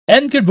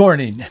And good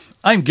morning.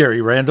 I'm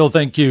Gary Randall.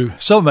 Thank you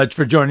so much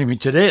for joining me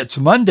today. It's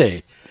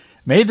Monday,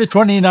 May the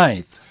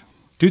 29th,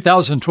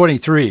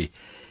 2023,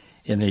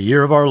 in the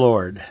year of our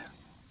Lord.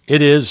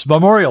 It is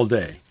Memorial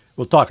Day.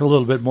 We'll talk a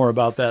little bit more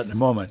about that in a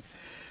moment.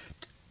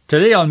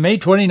 Today on May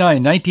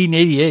 29,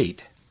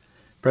 1988,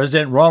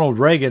 President Ronald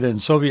Reagan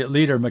and Soviet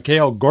leader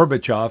Mikhail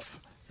Gorbachev,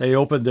 they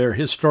opened their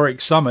historic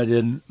summit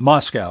in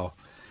Moscow.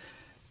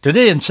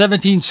 Today in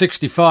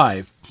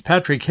 1765,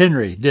 Patrick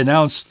Henry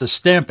denounced the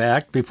Stamp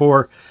Act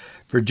before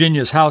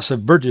Virginia's House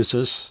of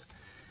Burgesses.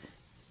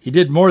 He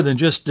did more than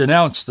just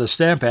denounce the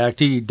Stamp Act.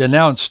 He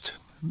denounced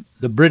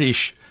the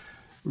British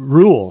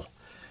rule,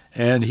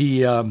 and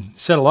he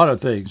said a lot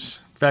of things.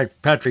 In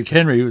fact, Patrick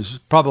Henry was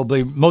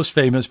probably most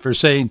famous for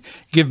saying,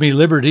 "Give me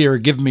liberty or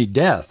give me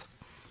death."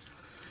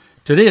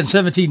 Today in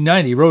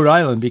 1790, Rhode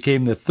Island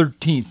became the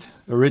 13th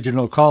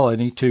original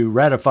colony to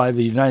ratify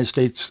the United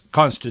States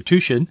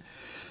Constitution.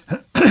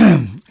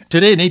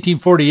 Today in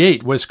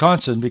 1848,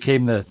 Wisconsin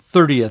became the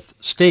 30th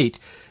state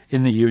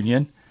in the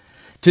Union.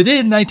 Today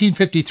in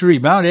 1953,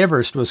 Mount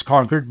Everest was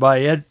conquered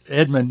by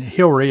Edmund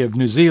Hillary of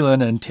New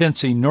Zealand and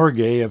Tenzing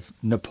Norgay of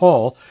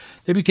Nepal.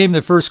 They became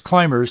the first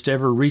climbers to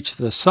ever reach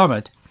the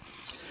summit.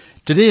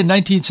 Today in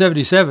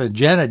 1977,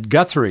 Janet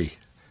Guthrie,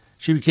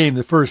 she became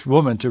the first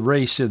woman to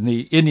race in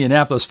the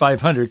Indianapolis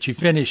 500. She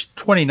finished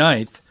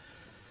 29th.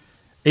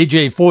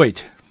 A.J.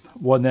 Foyt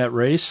won that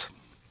race.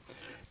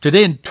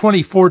 Today in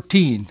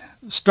 2014,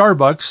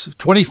 Starbucks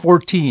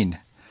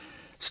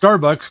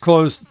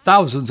closed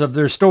thousands of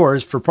their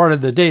stores for part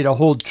of the day to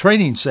hold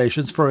training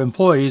sessions for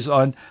employees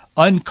on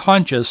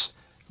unconscious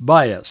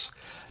bias.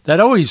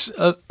 That always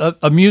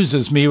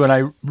amuses me when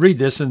I read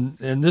this,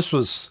 and this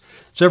was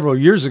several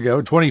years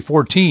ago,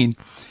 2014,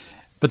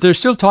 but they're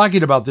still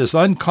talking about this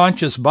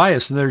unconscious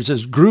bias, and there's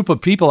this group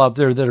of people out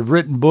there that have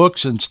written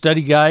books and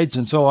study guides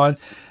and so on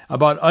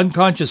about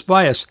unconscious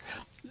bias.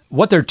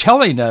 What they're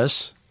telling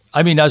us,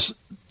 I mean, us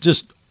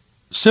just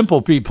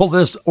simple people,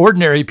 this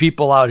ordinary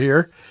people out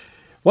here,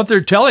 what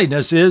they're telling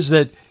us is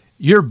that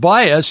you're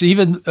biased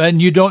even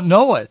and you don't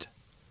know it.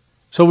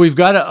 So we've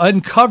got to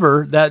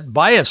uncover that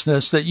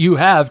biasness that you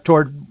have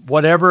toward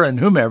whatever and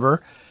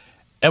whomever,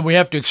 and we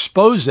have to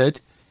expose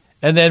it,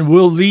 and then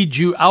we'll lead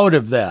you out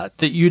of that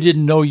you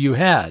didn't know you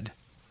had.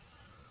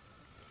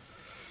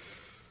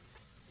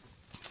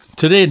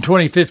 Today in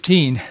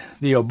 2015,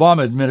 the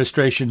Obama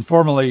administration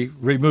formally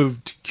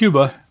removed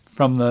Cuba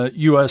from the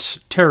U.S.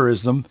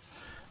 terrorism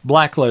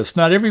blacklist.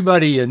 Not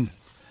everybody in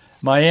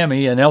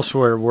Miami and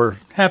elsewhere were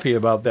happy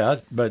about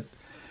that, but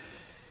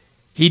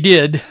he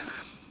did.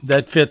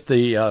 That fit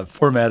the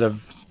format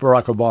of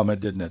Barack Obama,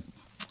 didn't it?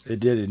 It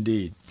did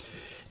indeed.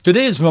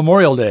 Today is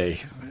Memorial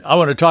Day. I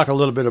want to talk a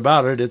little bit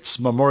about it. It's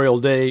Memorial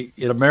Day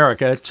in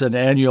America. It's an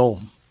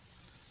annual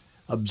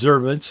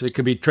observance. It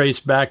can be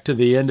traced back to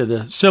the end of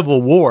the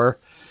Civil War.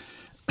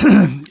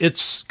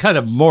 It's kind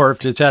of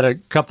morphed. It's had a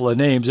couple of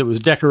names. It was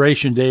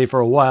Decoration Day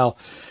for a while.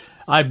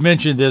 I've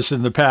mentioned this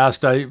in the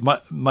past.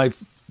 My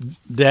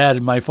dad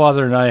and my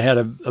father and I had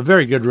a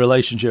very good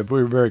relationship.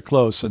 We were very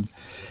close, and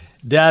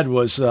Dad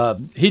was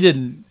he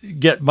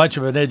didn't get much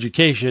of an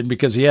education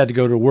because he had to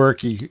go to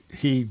work.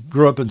 He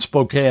grew up in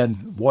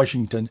Spokane,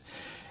 Washington,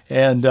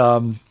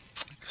 and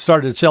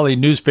started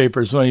selling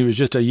newspapers when he was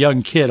just a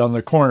young kid on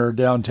the corner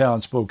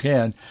downtown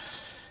Spokane.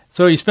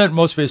 So he spent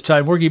most of his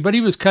time working, but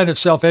he was kind of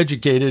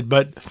self-educated,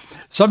 but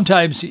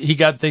sometimes he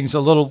got things a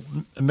little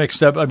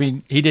mixed up. I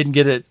mean, he didn't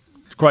get it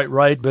quite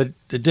right, but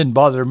it didn't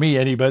bother me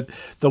any. But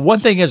the one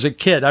thing as a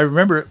kid, I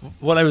remember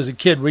when I was a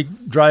kid,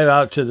 we'd drive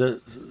out to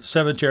the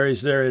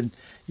cemeteries there in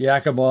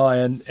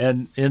Yakima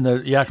and in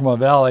the Yakima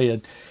Valley,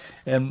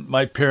 and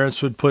my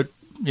parents would put,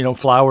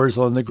 flowers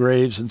on the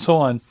graves and so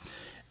on.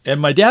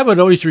 And my dad would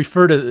always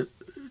refer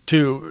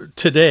to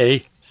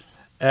today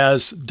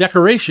as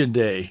Decoration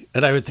Day.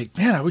 And I would think,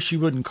 man, I wish you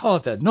wouldn't call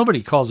it that.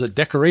 Nobody calls it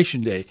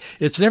Decoration Day.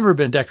 It's never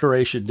been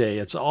Decoration Day.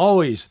 It's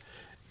always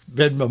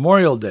been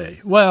Memorial Day.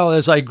 Well,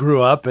 as I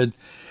grew up and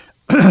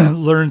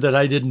learned that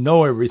I didn't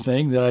know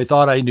everything that I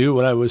thought I knew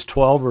when I was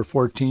 12 or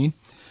 14,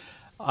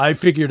 I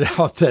figured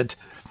out that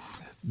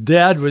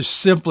Dad was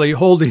simply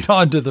holding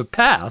on to the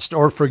past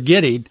or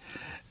forgetting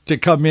to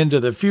come into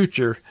the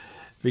future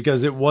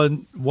because it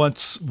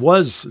once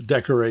was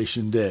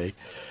Decoration Day.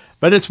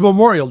 But it's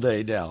Memorial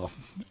Day now,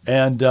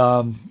 and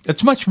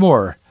it's much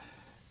more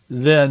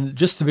than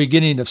just the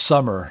beginning of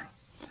summer.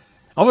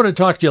 I want to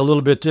talk to you a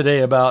little bit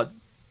today about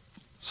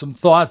some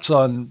thoughts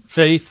on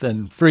faith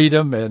and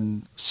freedom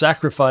and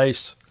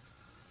sacrifice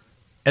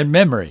and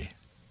memory,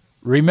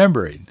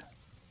 remembering.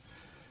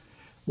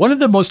 One of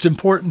the most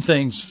important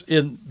things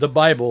in the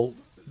Bible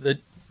that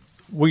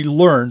we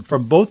learn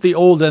from both the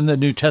Old and the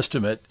New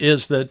Testament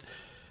is that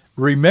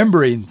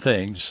remembering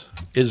things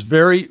is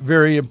very,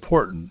 very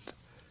important.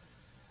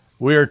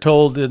 We are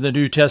told in the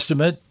New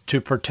Testament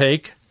to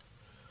partake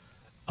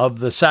of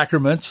the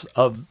sacraments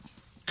of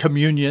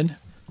communion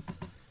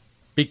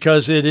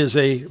because it is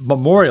a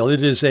memorial,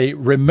 it is a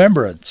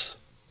remembrance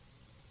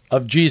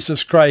of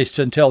Jesus Christ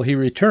until he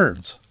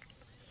returns.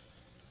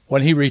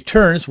 When he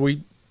returns,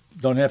 we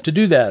don't have to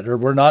do that, or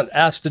we're not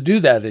asked to do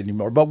that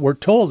anymore. But we're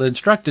told,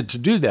 instructed to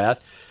do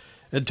that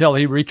until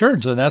he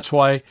returns. And that's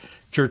why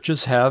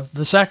churches have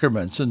the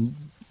sacraments, and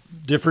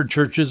different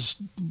churches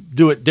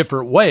do it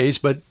different ways,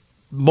 but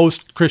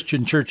most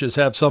Christian churches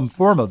have some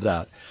form of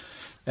that.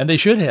 And they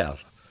should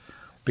have,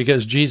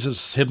 because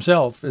Jesus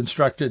himself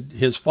instructed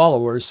his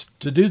followers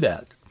to do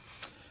that.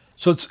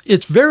 So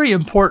it's very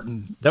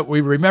important that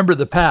we remember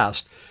the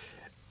past.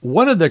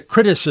 One of the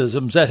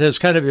criticisms that has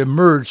kind of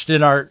emerged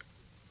in our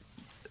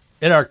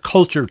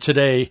culture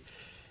today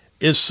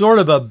is sort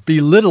of a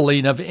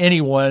belittling of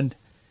anyone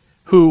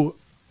who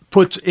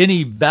puts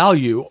any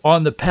value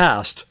on the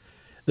past.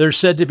 They're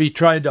said to be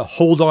trying to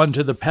hold on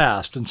to the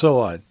past and so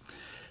on.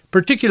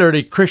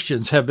 Particularly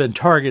Christians have been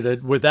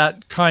targeted with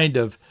that kind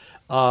of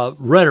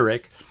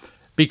rhetoric,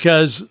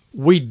 because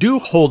we do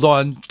hold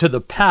on to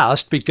the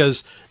past,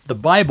 because the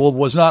Bible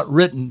was not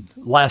written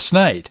last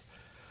night.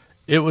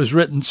 It was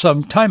written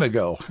some time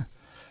ago.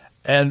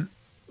 And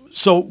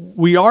so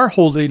we are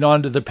holding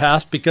on to the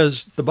past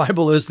because the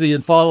Bible is the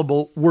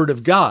infallible Word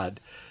of God,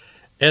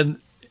 and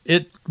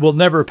it will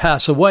never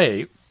pass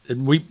away.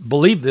 And we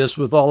believe this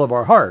with all of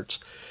our hearts.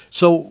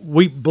 So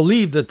we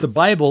believe that the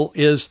Bible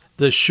is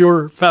the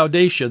sure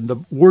foundation. The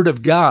Word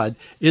of God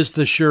is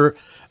the sure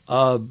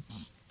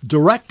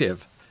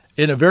directive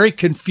in a very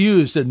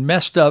confused and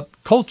messed up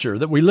culture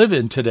that we live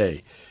in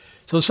today.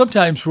 So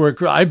sometimes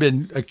I've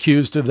been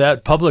accused of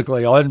that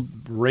publicly on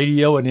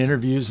radio and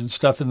interviews and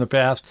stuff in the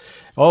past.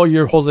 Oh,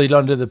 you're holding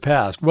on to the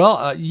past.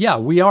 Well, yeah,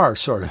 we are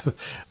sort of.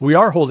 We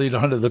are holding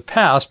on to the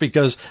past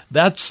because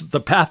that's the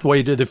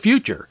pathway to the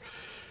future.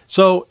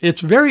 So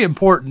it's very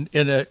important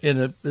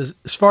as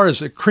far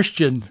as a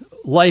Christian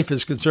life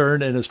is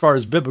concerned, and as far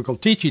as biblical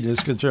teaching is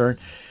concerned,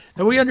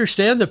 that we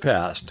understand the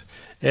past.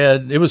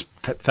 And it was,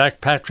 in fact,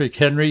 Patrick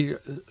Henry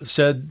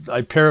said,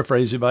 I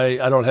paraphrase him, I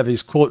don't have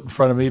his quote in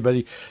front of me, but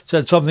he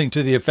said something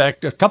to the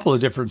effect a couple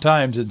of different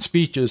times in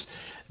speeches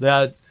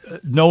that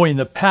knowing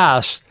the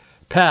past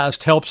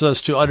helps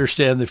us to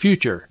understand the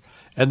future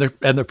and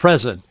the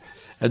present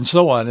and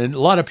so on. And a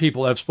lot of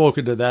people have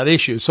spoken to that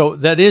issue. So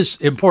that is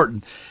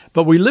important.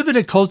 But we live in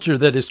a culture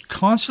that is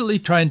constantly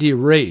trying to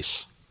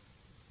erase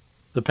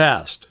the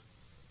past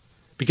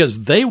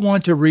because they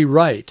want to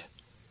rewrite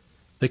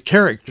the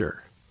character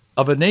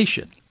of a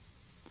nation.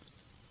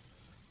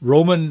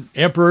 Roman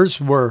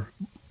emperors were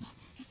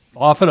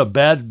often a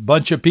bad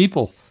bunch of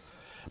people,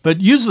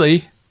 but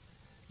usually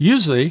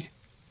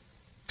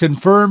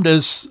confirmed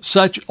as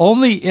such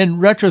only in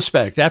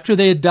retrospect, after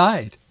they had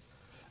died.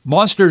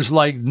 Monsters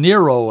like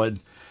Nero and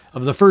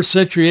of the 1st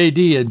century AD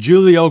and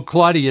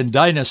Julio-Claudian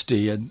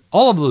dynasty and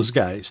all of those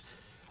guys.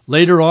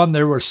 Later on,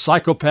 there were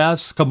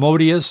psychopaths,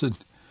 Commodius and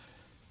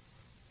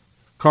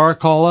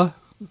Caracalla.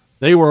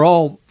 They were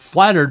all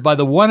flattered by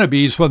the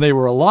wannabes when they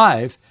were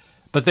alive,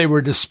 but they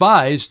were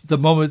despised the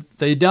moment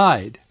they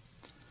died.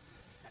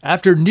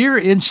 After near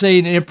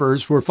insane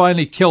emperors were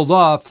finally killed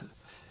off,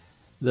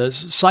 the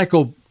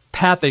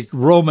psychopathic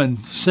Roman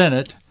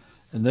Senate,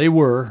 and they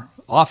were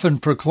often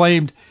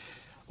proclaimed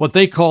what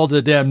they called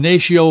the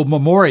damnatio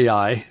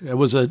memoriae. It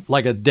was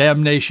like a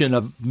damnation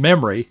of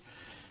memory.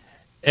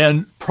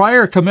 And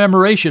prior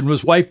commemoration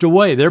was wiped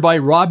away, thereby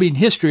robbing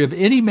history of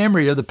any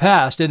memory of the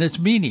past and its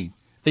meaning.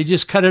 They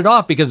just cut it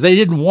off because they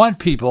didn't want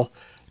people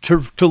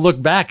to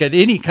look back at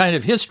any kind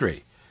of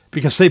history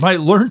because they might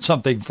learn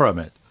something from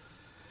it.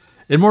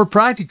 In more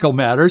practical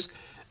matters,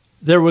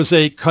 there was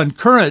a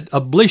concurrent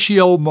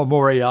oblitio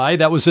memoriae,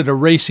 that was an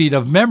erasing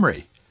of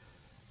memory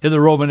in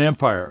the Roman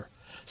Empire.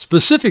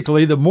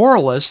 Specifically, the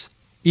moralists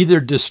either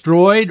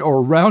destroyed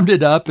or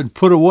rounded up and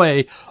put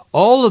away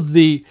all of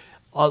the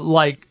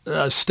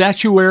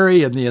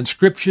statuary and the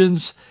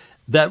inscriptions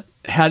that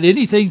had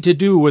anything to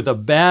do with a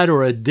bad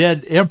or a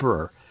dead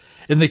emperor.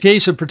 In the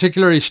case of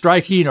particularly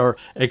striking or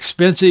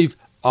expensive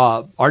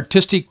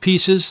artistic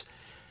pieces,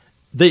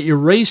 they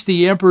erased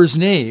the emperor's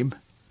name.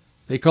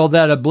 They called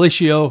that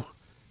oblitio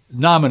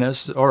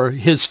nominis, or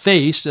his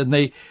face, and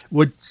they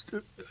would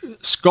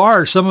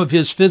scar some of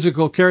his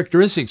physical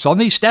characteristics on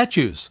these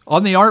statues,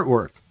 on the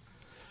artwork.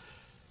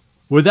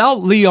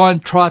 Without Leon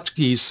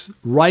Trotsky's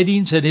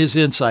writings and his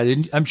insight,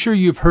 and I'm sure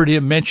you've heard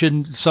him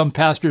mention, some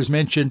pastors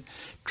mention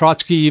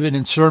Trotsky even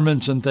in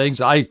sermons and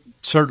things. I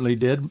certainly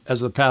did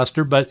as a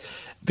pastor, but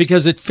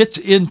because it fits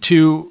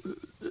into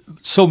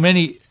so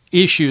many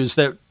issues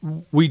that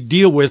we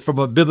deal with from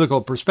a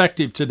biblical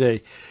perspective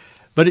today.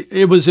 But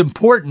it was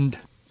important,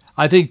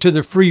 I think, to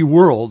the free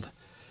world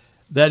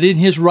that in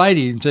his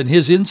writings and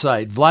his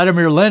insight,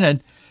 Vladimir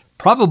Lenin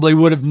probably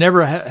would have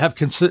never have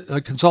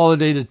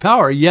consolidated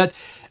power. Yet,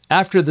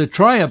 after the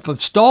triumph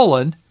of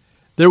Stalin,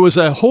 there was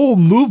a whole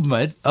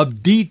movement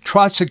of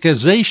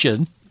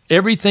de-Trotskyization.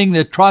 Everything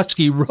that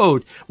Trotsky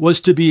wrote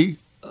was to be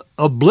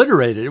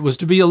obliterated. It was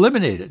to be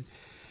eliminated.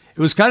 It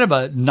was kind of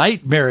a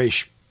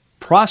nightmarish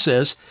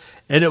process,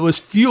 and it was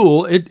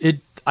fuel.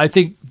 I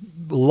think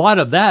a lot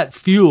of that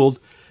fueled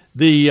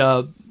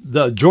the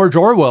George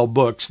Orwell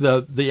books,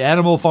 the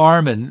Animal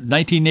Farm in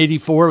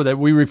 1984 that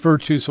we refer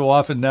to so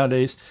often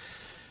nowadays.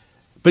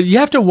 But you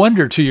have to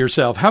wonder to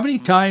yourself, how many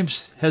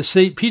times has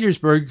St.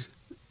 Petersburg's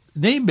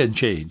name been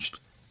changed?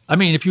 I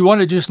mean, if you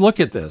want to just look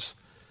at this,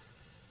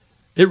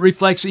 it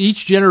reflects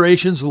each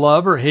generation's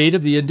love or hate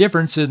of the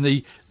indifferents in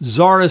the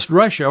Tsarist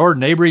Russia or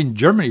neighboring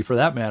Germany for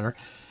that matter.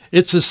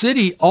 It's a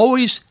city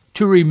always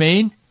to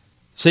remain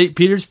St.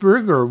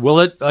 Petersburg, or will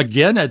it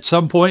again at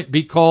some point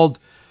be called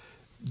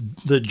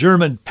the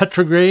German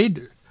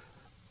Petrograd?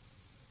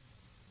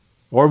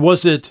 Or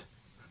was it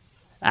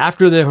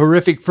after the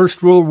horrific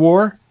First World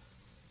War?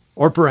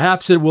 Or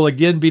perhaps it will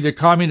again be the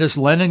communist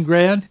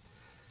Leningrad,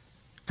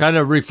 kind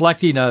of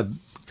reflecting a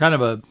kind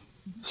of a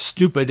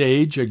stupid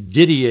age, a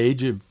giddy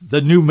age of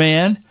the new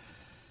man.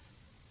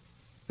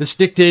 This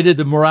dictated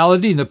the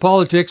morality and the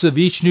politics of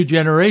each new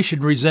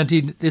generation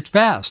resenting its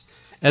past.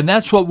 And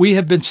that's what we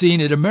have been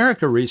seeing in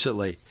America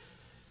recently.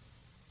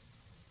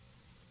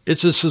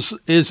 It's a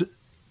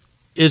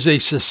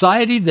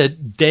society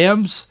that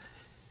damns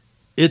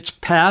its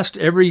past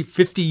every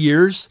 50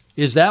 years.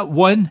 Is that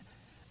one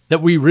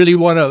that we really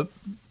want to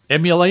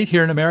emulate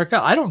here in America?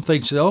 I don't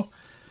think so.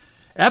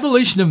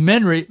 Abolition of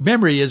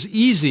memory is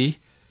easy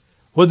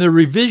when the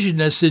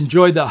revisionists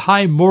enjoy the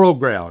high moral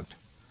ground.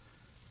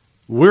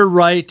 We're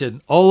right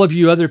and all of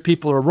you other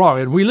people are wrong.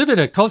 And we live in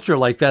a culture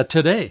like that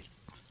today.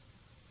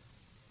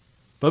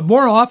 But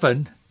more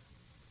often,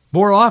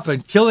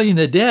 killing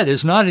the dead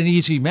is not an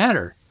easy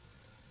matter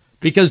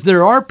because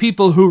there are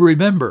people who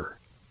remember.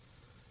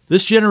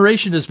 This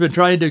generation has been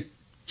trying to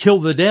kill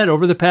the dead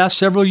over the past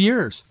several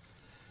years.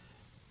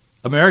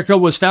 America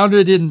was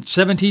founded in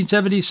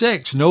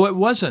 1776. No, it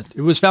wasn't.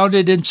 It was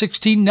founded in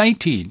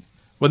 1619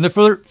 when the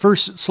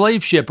first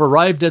slave ship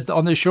arrived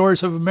on the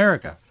shores of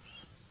America.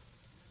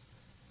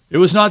 It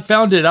was not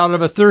founded out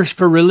of a thirst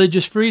for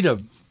religious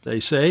freedom, they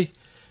say.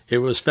 It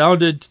was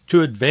founded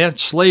to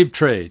advance slave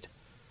trade.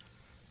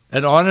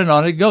 And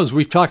on it goes.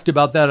 We've talked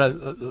about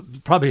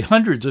that probably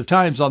hundreds of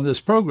times on this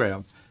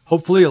program.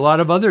 Hopefully a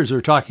lot of others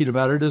are talking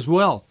about it as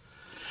well.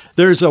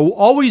 There's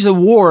always a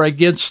war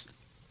against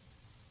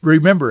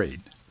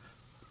remembering.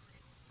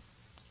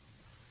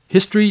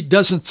 History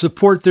doesn't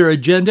support their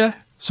agenda,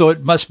 so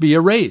it must be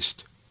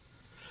erased.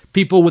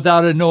 People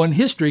without a known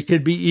history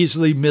can be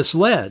easily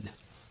misled.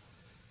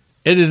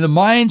 And in the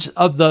minds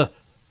of the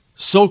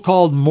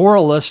so-called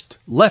moralist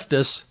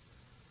leftists,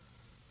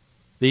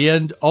 the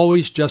end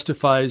always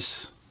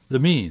justifies the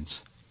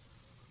means.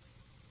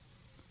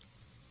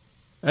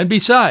 And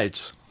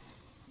besides,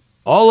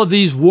 all of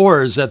these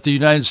wars that the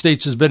United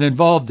States has been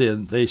involved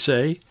in, they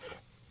say,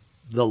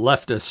 the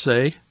leftists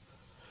say,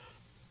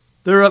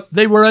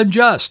 they were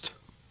unjust.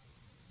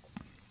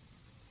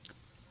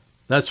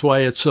 That's why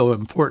it's so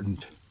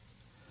important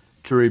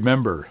to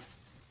remember.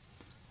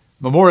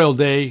 Memorial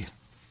Day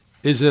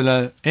is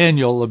an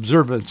annual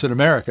observance in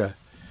America.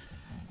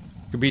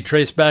 It can be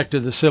traced back to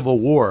the Civil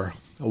War,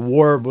 a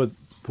war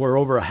where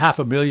over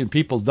 500,000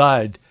 people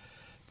died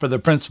for the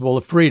principle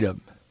of freedom.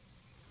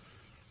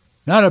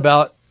 Not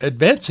about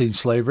advancing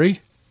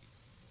slavery,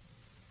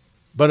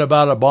 but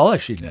about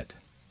abolishing it.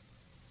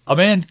 A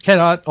man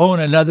cannot own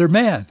another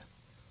man,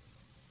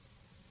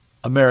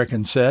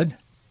 Americans said.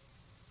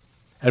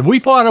 And we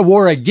fought a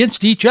war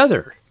against each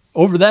other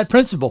over that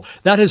principle.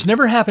 That has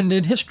never happened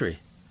in history.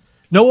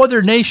 No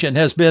other nation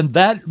has been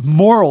that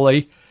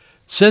morally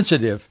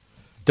sensitive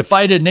to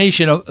fight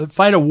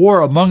a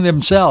war among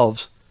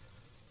themselves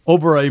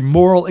over a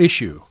moral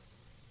issue.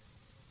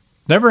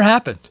 Never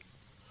happened.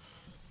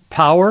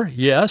 Power,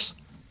 yes.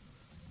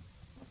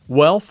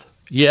 Wealth,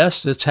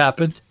 yes, it's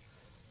happened.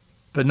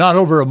 But not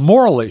over a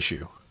moral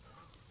issue.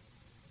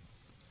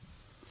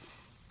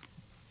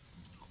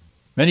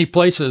 Many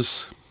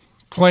places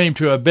claim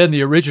to have been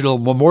the original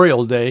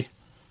Memorial Day.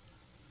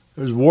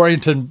 There's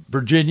Warrenton,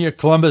 Virginia,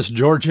 Columbus,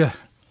 Georgia,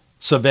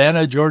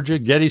 Savannah, Georgia,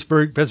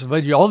 Gettysburg,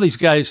 Pennsylvania. All these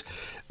guys,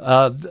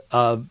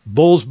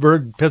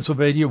 Boalsburg,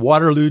 Pennsylvania,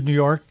 Waterloo, New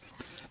York.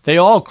 They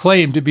all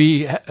claim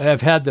to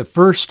have had the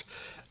first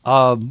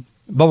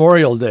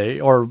Memorial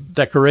Day or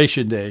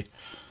Decoration Day.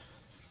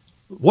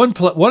 One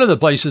of the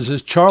places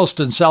is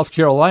Charleston, South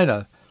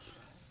Carolina.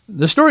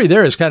 The story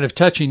there is kind of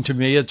touching to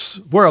me. It's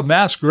where a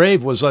mass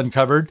grave was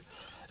uncovered.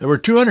 There were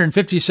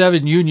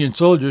 257 Union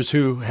soldiers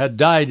who had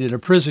died in a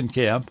prison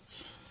camp.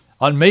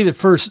 On May the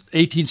 1st,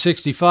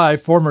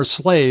 1865, former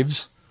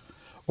slaves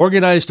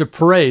organized a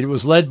parade. It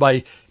was led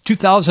by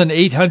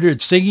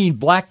 2,800 singing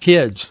black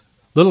kids,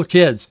 little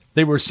kids.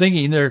 They were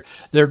singing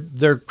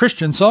their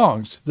Christian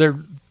songs, their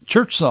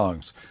church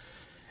songs.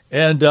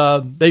 And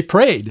they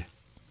prayed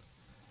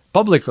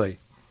publicly.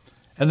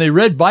 And they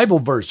read Bible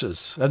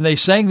verses. And they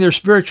sang their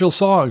spiritual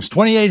songs,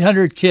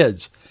 2,800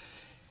 kids.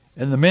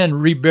 And the men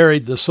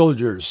reburied the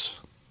soldiers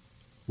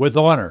with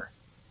honor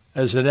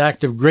as an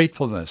act of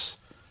gratefulness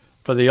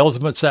for the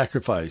ultimate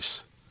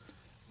sacrifice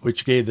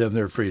which gave them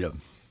their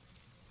freedom.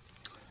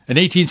 In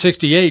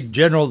 1868,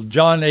 General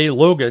John A.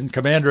 Logan,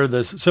 commander of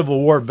the Civil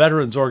War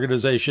Veterans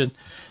Organization,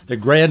 the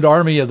Grand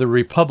Army of the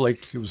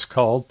Republic, it was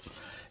called,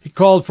 he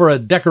called for a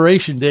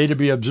Decoration Day to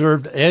be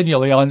observed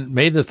annually on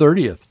May the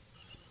 30th.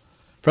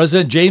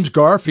 President James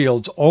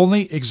Garfield's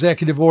only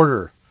executive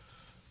order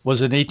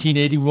was in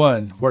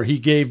 1881, where he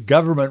gave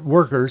government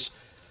workers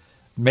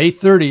May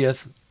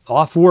 30th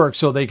off work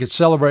so they could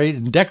celebrate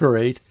and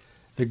decorate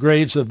the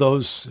graves of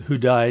those who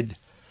died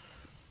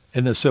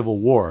in the Civil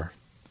War.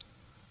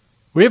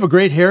 We have a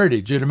great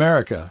heritage in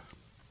America.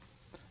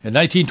 In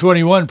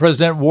 1921,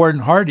 President Warren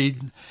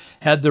Harding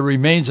had the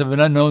remains of an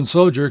unknown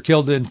soldier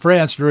killed in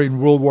France during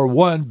World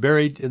War I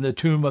buried in the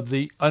tomb of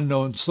the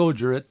unknown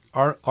soldier at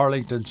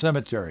Arlington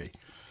Cemetery.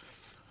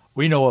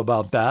 We know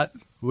about that.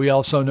 We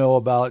also know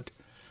about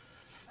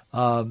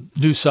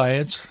new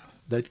science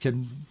that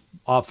can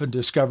often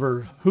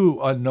discover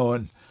who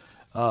unknown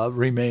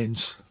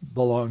remains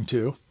belong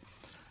to.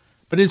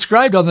 But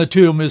inscribed on the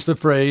tomb is the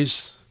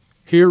phrase,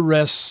 "Here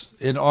rests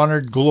in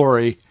honored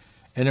glory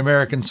an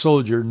American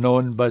soldier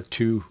known but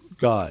to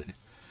God."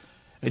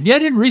 And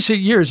yet in recent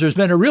years, there's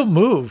been a real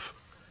move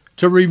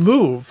to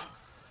remove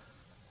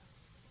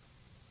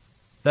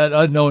that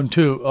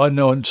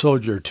unknown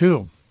soldier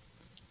tomb.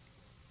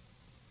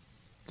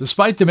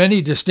 Despite the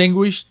many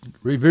distinguished,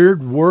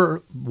 revered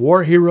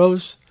war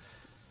heroes,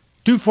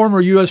 2 former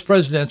U.S.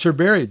 presidents are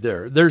buried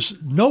there. There's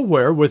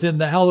nowhere within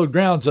the hallowed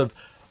grounds of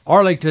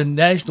Arlington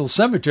National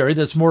Cemetery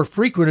that's more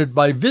frequented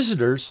by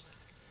visitors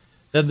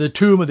than the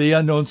tomb of the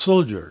unknown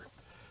soldier.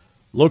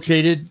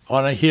 Located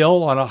on a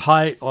hill,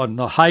 on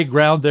the high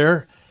ground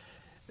there,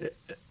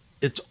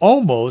 it's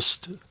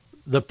almost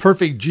the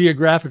perfect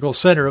geographical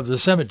center of the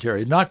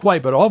cemetery. Not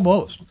quite, but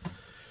almost.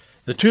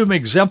 The tomb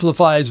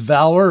exemplifies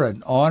valor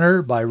and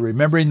honor by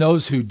remembering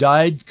those who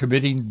died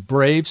committing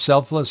brave,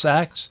 selfless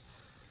acts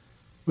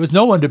with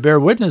no one to bear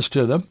witness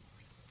to them.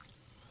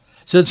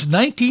 Since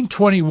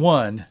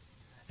 1921,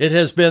 it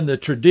has been the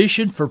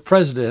tradition for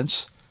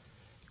presidents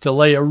to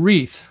lay a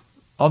wreath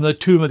on the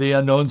tomb of the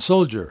unknown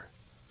soldier.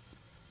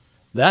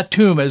 That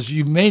tomb, as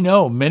you may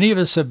know, many of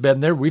us have been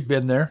there, we've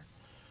been there.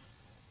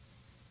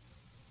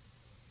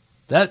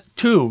 That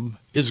tomb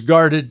is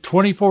guarded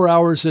 24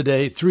 hours a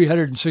day,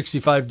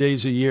 365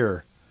 days a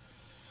year.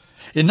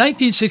 In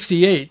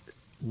 1968,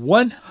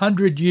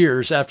 100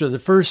 years after the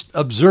first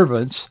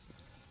observance,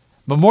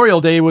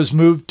 Memorial Day was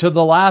moved to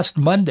the last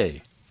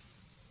Monday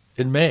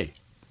in May.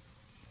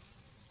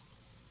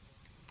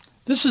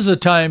 This is a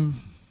time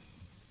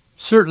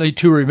certainly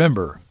to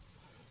remember.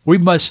 We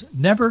must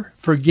never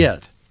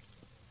forget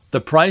the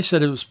price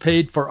that was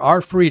paid for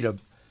our freedom,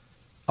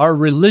 our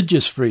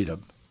religious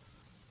freedom,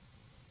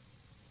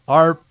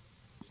 our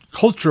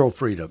cultural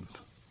freedom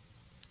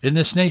in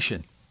this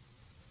nation.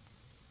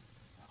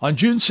 On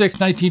June 6,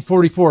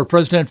 1944,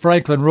 President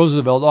Franklin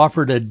Roosevelt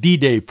offered a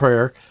D-Day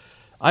prayer.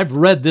 I've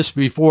read this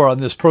before on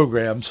this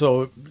program,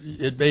 so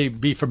it may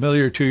be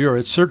familiar to you, or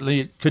it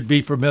certainly could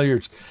be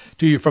familiar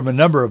to you from a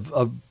number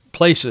of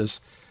places.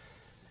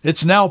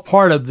 It's now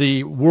part of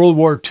the World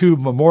War II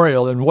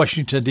Memorial in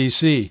Washington,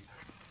 D.C.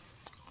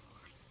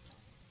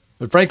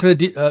 But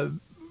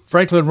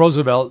Franklin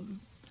Roosevelt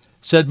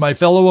said, "My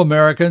fellow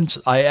Americans,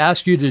 I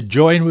ask you to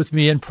join with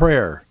me in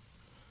prayer.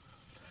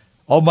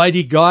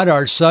 Almighty God,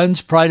 our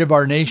sons, pride of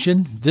our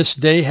nation, this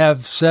day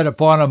have set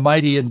upon a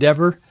mighty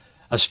endeavor,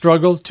 a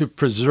struggle to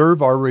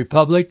preserve our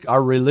republic,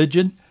 our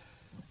religion,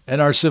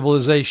 and our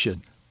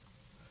civilization.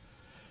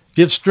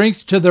 Give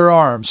strength to their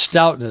arms,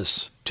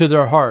 stoutness to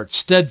their hearts,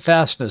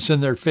 steadfastness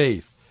in their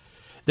faith.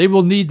 They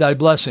will need thy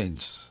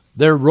blessings.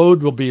 Their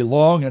road will be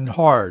long and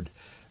hard,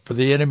 for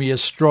the enemy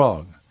is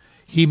strong.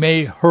 He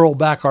may hurl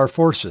back our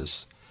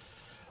forces.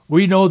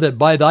 We know that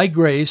by thy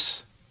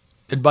grace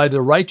and by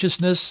the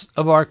righteousness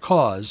of our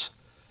cause,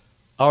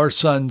 our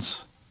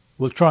sons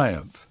will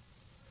triumph.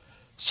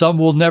 Some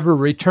will never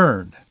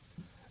return.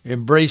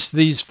 Embrace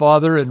these,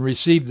 Father, and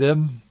receive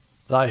them,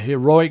 thy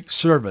heroic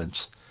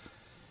servants,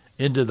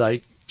 into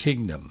thy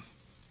kingdom."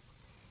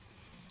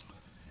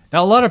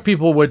 Now, a lot of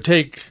people would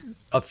take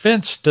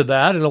offense to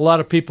that, and a lot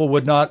of people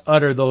would not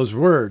utter those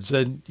words.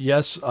 And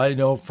yes, I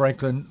know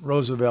Franklin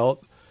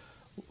Roosevelt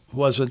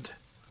wasn't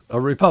a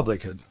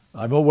Republican.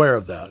 I'm aware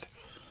of that.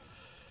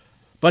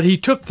 But he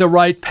took the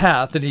right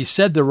path, and he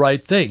said the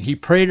right thing. He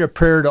prayed a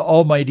prayer to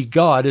Almighty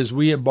God as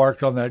we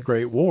embarked on that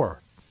great war,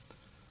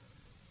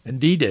 and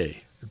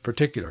D-Day in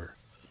particular.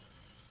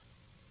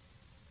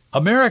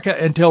 America,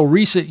 until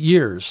recent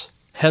years,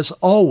 has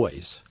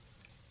always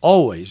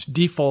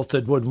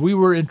defaulted when we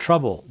were in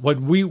trouble,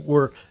 when we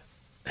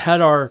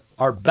had our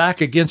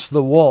back against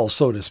the wall,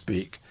 so to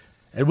speak.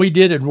 And we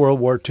did in World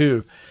War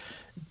II.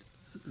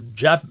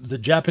 The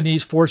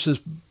Japanese forces,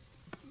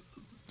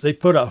 they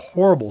put a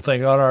horrible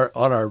thing on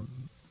our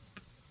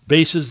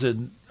bases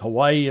in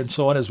Hawaii and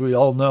so on, as we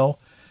all know.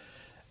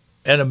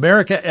 And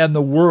America and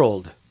the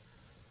world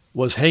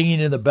was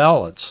hanging in the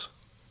balance.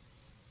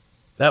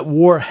 That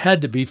war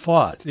had to be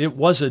fought. It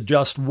was a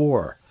just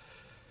war.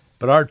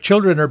 But our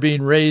children are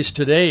being raised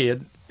today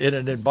in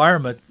an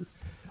environment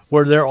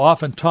where they're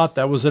often taught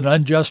that was an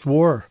unjust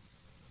war,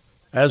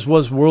 as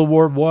was World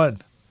War I.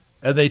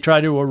 And they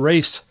try to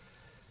erase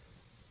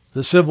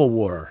the Civil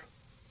War.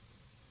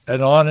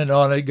 And on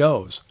it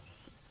goes.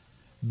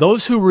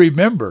 Those who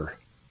remember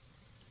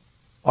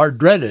are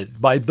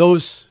dreaded by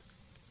those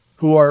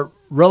who are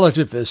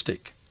relativistic,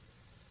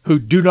 who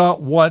do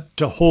not want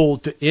to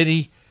hold to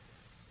any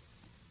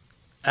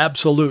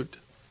absolute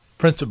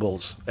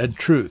principles and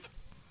truth.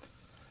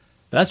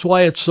 That's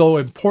why it's so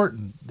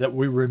important that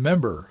we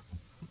remember.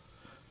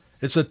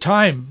 It's a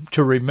time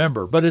to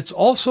remember, but it's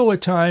also a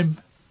time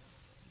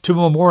to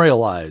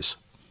memorialize.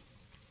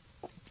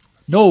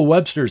 Noah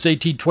Webster's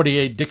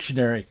 1828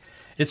 dictionary,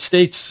 it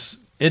states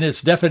in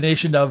its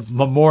definition of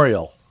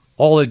memorial,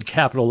 all in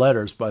capital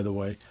letters, by the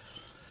way,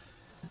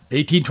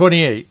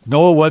 1828,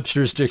 Noah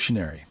Webster's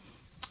dictionary.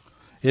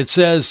 It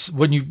says,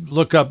 when you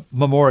look up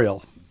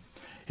memorial,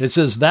 it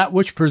says that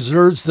which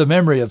preserves the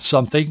memory of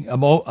something.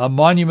 A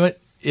monument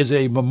is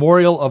a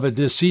memorial of a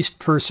deceased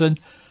person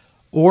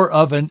or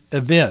of an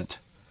event.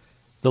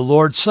 The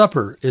Lord's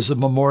Supper is a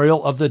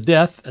memorial of the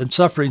death and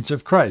sufferings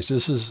of Christ.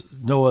 This is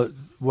Noah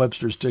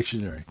Webster's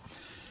dictionary.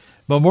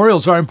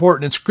 Memorials are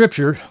important in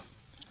Scripture.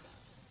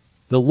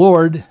 The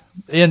Lord,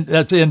 and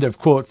that's the end of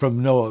quote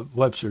from Noah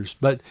Webster's,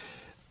 but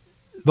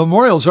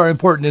memorials are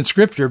important in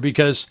Scripture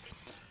because,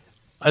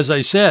 as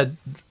I said,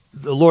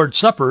 the Lord's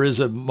Supper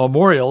is a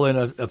memorial in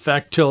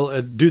effect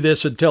till do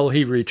this until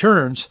he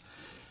returns.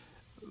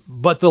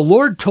 But the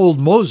Lord told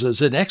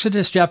Moses in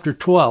Exodus chapter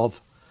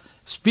 12,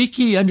 "Speak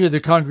ye unto the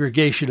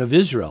congregation of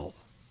Israel,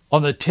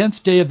 on the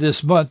 10th day of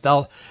this month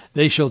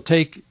they shall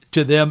take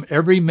to them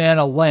every man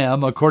a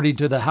lamb according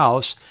to the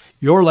house.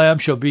 Your lamb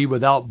shall be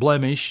without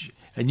blemish,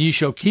 and ye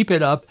shall keep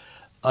it up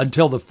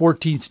until the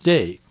 14th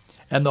day.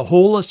 And the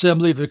whole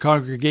assembly of the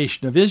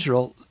congregation of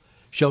Israel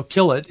shall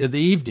kill it in the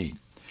evening.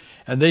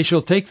 And they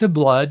shall take the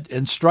blood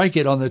and strike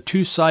it on the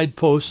two side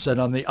posts and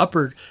on the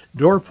upper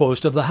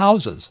doorpost of the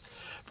houses.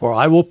 For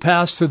I will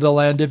pass through the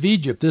land of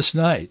Egypt this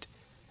night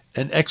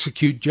and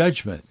execute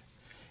judgment.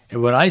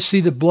 And when I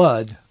see the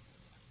blood,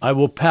 I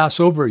will pass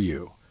over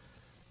you,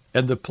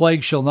 and the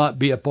plague shall not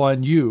be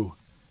upon you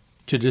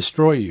to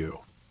destroy you.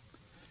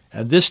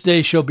 And this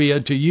day shall be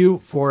unto you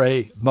for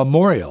a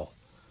memorial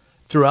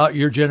throughout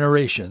your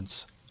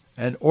generations,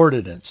 an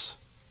ordinance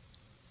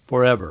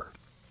forever."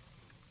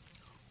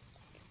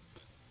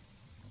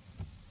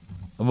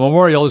 A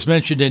memorial is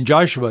mentioned in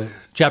Joshua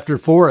chapter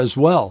 4 as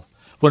well.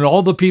 When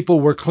all the people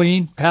were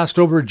clean, passed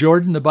over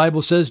Jordan, the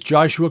Bible says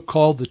Joshua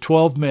called the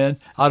 12 men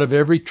out of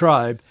every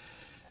tribe,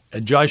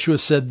 and Joshua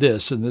said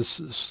this, and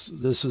this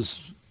is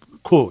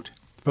quote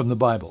from the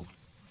Bible,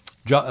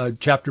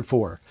 chapter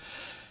 4.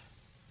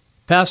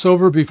 "Pass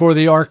over before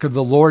the ark of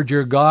the Lord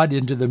your God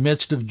into the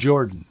midst of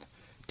Jordan.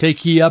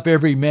 Take ye up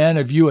every man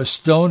of you a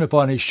stone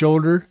upon his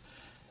shoulder,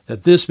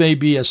 that this may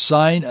be a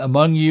sign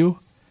among you,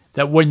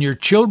 that when your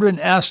children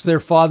ask their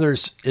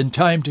fathers in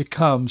time to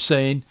come,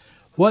 saying,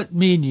 What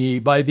mean ye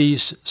by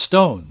these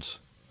stones?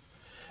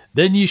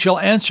 Then ye shall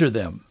answer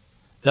them,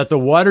 that the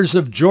waters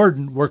of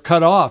Jordan were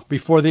cut off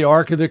before the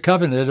ark of the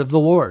covenant of the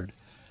Lord.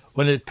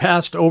 When it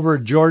passed over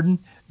Jordan,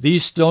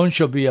 these stones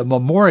shall be a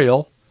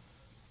memorial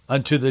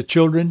unto the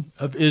children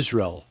of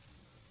Israel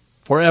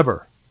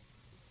forever."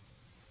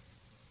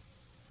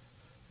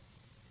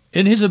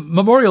 In his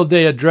Memorial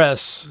Day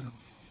address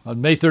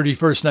on May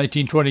 31st,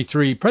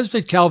 1923,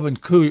 President Calvin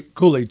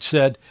Coolidge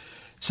said,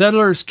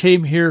 "Settlers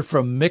came here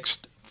from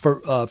mixed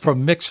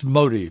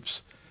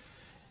motives.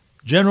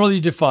 Generally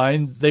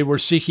defined, they were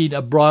seeking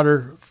a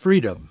broader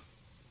freedom."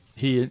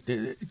 He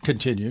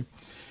continued.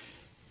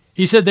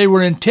 He said they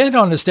were intent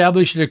on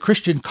establishing a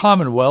Christian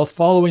commonwealth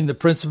following the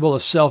principle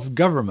of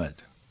self-government.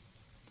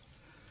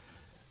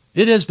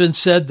 "It has been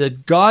said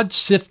that God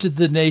sifted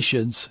the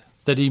nations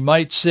that he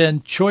might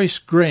send choice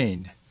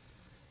grain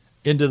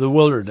into the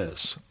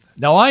wilderness."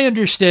 Now, I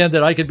understand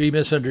that I could be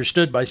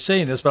misunderstood by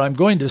saying this, but I'm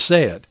going to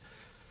say it.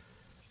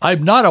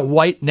 I'm not a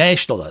white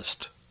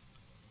nationalist.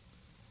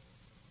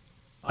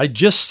 I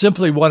just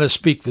simply want to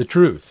speak the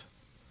truth.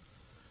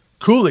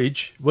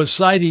 Coolidge was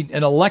citing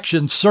an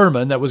election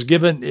sermon that was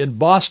given in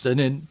Boston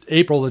in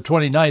April the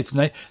 29th,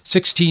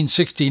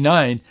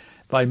 1669,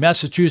 by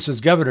Massachusetts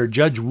Governor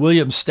Judge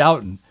William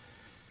Stoughton.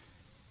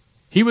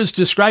 He was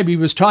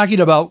talking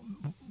about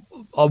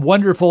a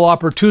wonderful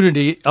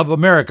opportunity of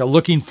America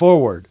looking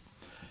forward.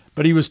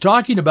 But he was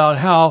talking about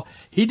how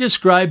he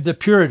described the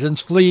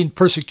Puritans fleeing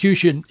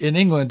persecution in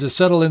England to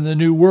settle in the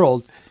New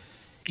World.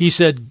 He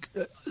said,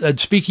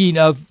 speaking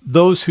of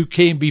those who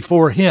came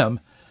before him,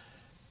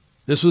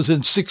 this was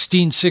in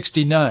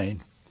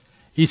 1669,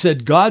 he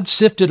said, "God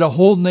sifted a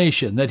whole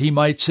nation that he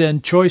might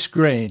send choice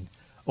grain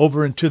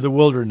over into the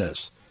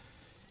wilderness."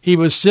 He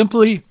was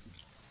simply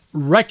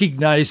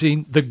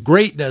recognizing the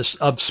greatness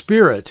of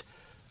spirit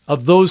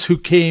of those who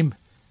came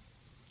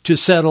to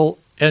settle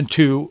and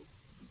to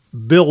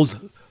build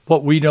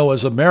what we know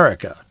as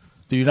America,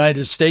 the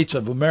United States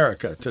of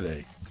America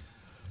today.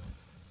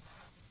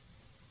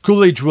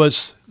 Coolidge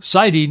was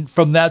citing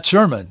from that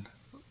sermon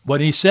when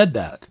he said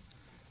that,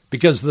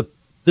 because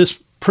this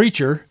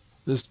preacher,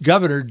 this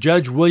governor,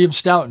 Judge William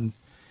Stoughton,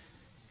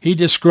 he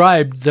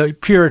described the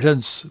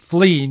Puritans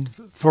fleeing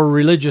for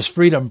religious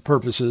freedom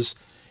purposes.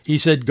 He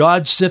said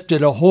God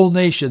sifted a whole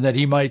nation that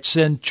he might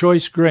send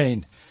choice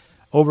grain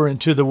over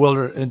into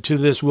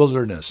this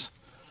wilderness.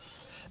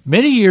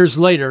 Many years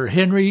later,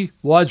 Henry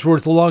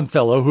Wadsworth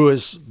Longfellow, who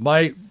is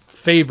my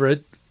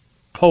favorite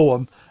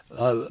poet.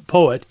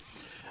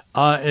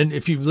 And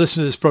if you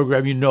listen to this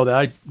program, you know that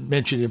I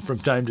mention him from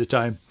time to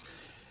time.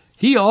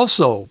 He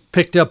also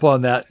picked up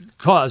on that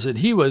cause, and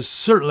he was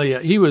certainly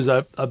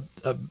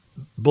a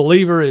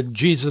believer in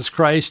Jesus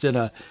Christ and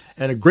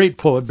a great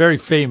poet, very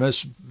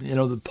famous.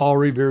 The Paul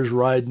Revere's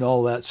Ride and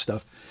all that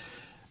stuff.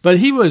 But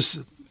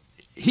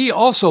he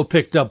also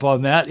picked up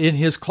on that in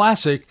his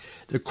classic,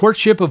 The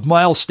Courtship of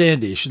Miles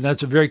Standish, and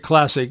that's a very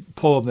classic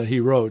poem that he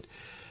wrote.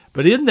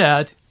 But in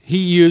that, he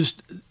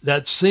used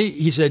that same,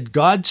 he said,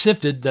 God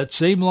sifted, that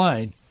same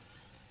line.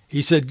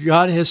 He said,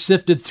 God has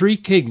sifted 3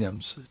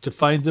 kingdoms to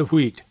find the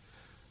wheat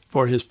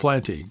for his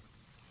planting.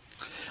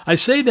 I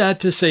say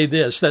that to say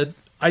this, that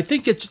I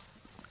think it's,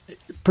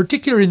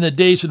 particularly in the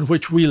days in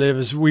which we live,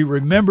 as we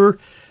remember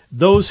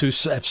those who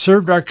have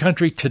served our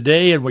country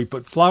today, and we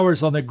put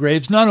flowers on the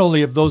graves, not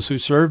only of those who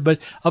served, but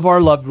of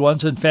our loved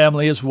ones and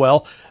family as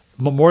well.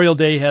 Memorial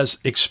Day has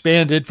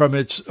expanded from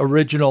its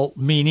original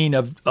meaning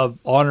of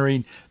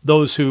honoring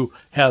those who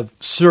have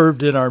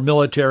served in our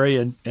military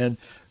and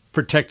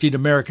protecting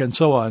America and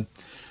so on.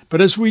 But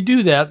as we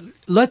do that,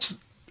 let's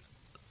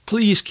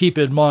please keep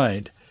in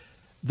mind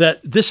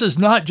that this is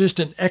not just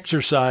an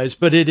exercise,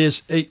 but it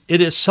is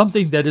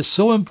something that is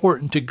so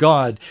important to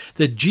God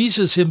that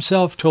Jesus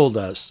himself told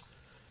us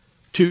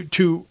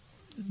to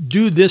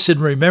do this in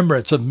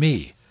remembrance of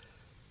me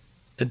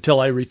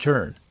until I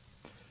return.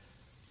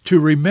 To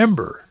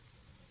remember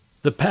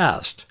the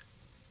past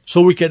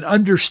so we can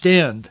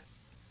understand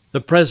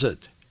the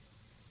present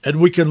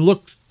and we can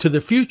look to the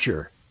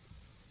future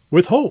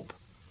with hope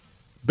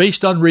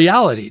based on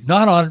reality,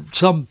 not on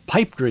some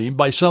pipe dream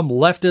by some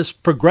leftist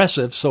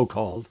progressive,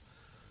 so-called.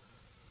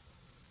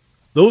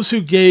 Those who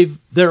gave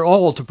their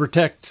all to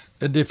protect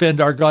and defend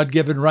our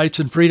God-given rights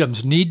and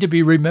freedoms need to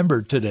be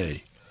remembered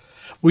today.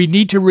 We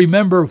need to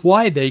remember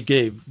why they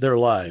gave their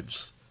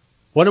lives,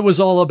 what it was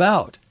all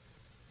about.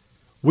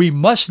 We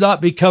must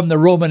not become the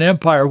Roman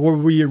Empire where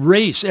we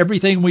erase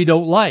everything we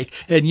don't like,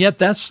 and yet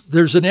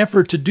there's an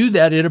effort to do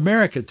that in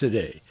America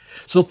today.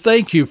 So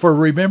thank you for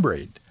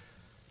remembering.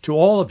 To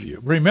all of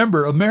you,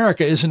 remember,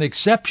 America is an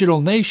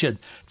exceptional nation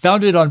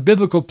founded on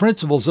biblical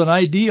principles and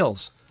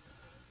ideals.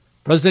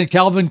 President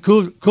Calvin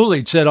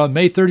Coolidge said on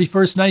May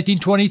 31st,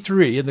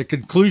 1923, in the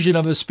conclusion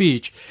of a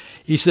speech,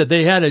 he said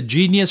they had a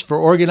genius for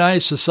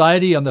organized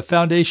society on the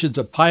foundations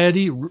of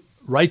piety,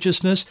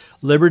 righteousness,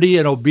 liberty,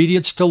 and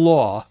obedience to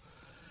law.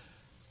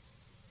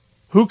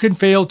 Who can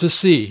fail to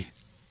see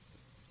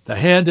the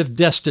hand of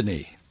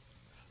destiny?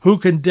 Who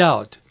can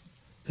doubt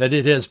that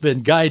it has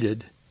been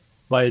guided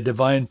by a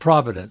divine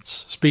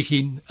providence?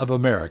 Speaking of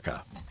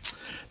America.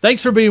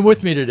 Thanks for being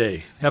with me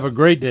today. Have a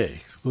great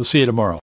day. We'll see you tomorrow.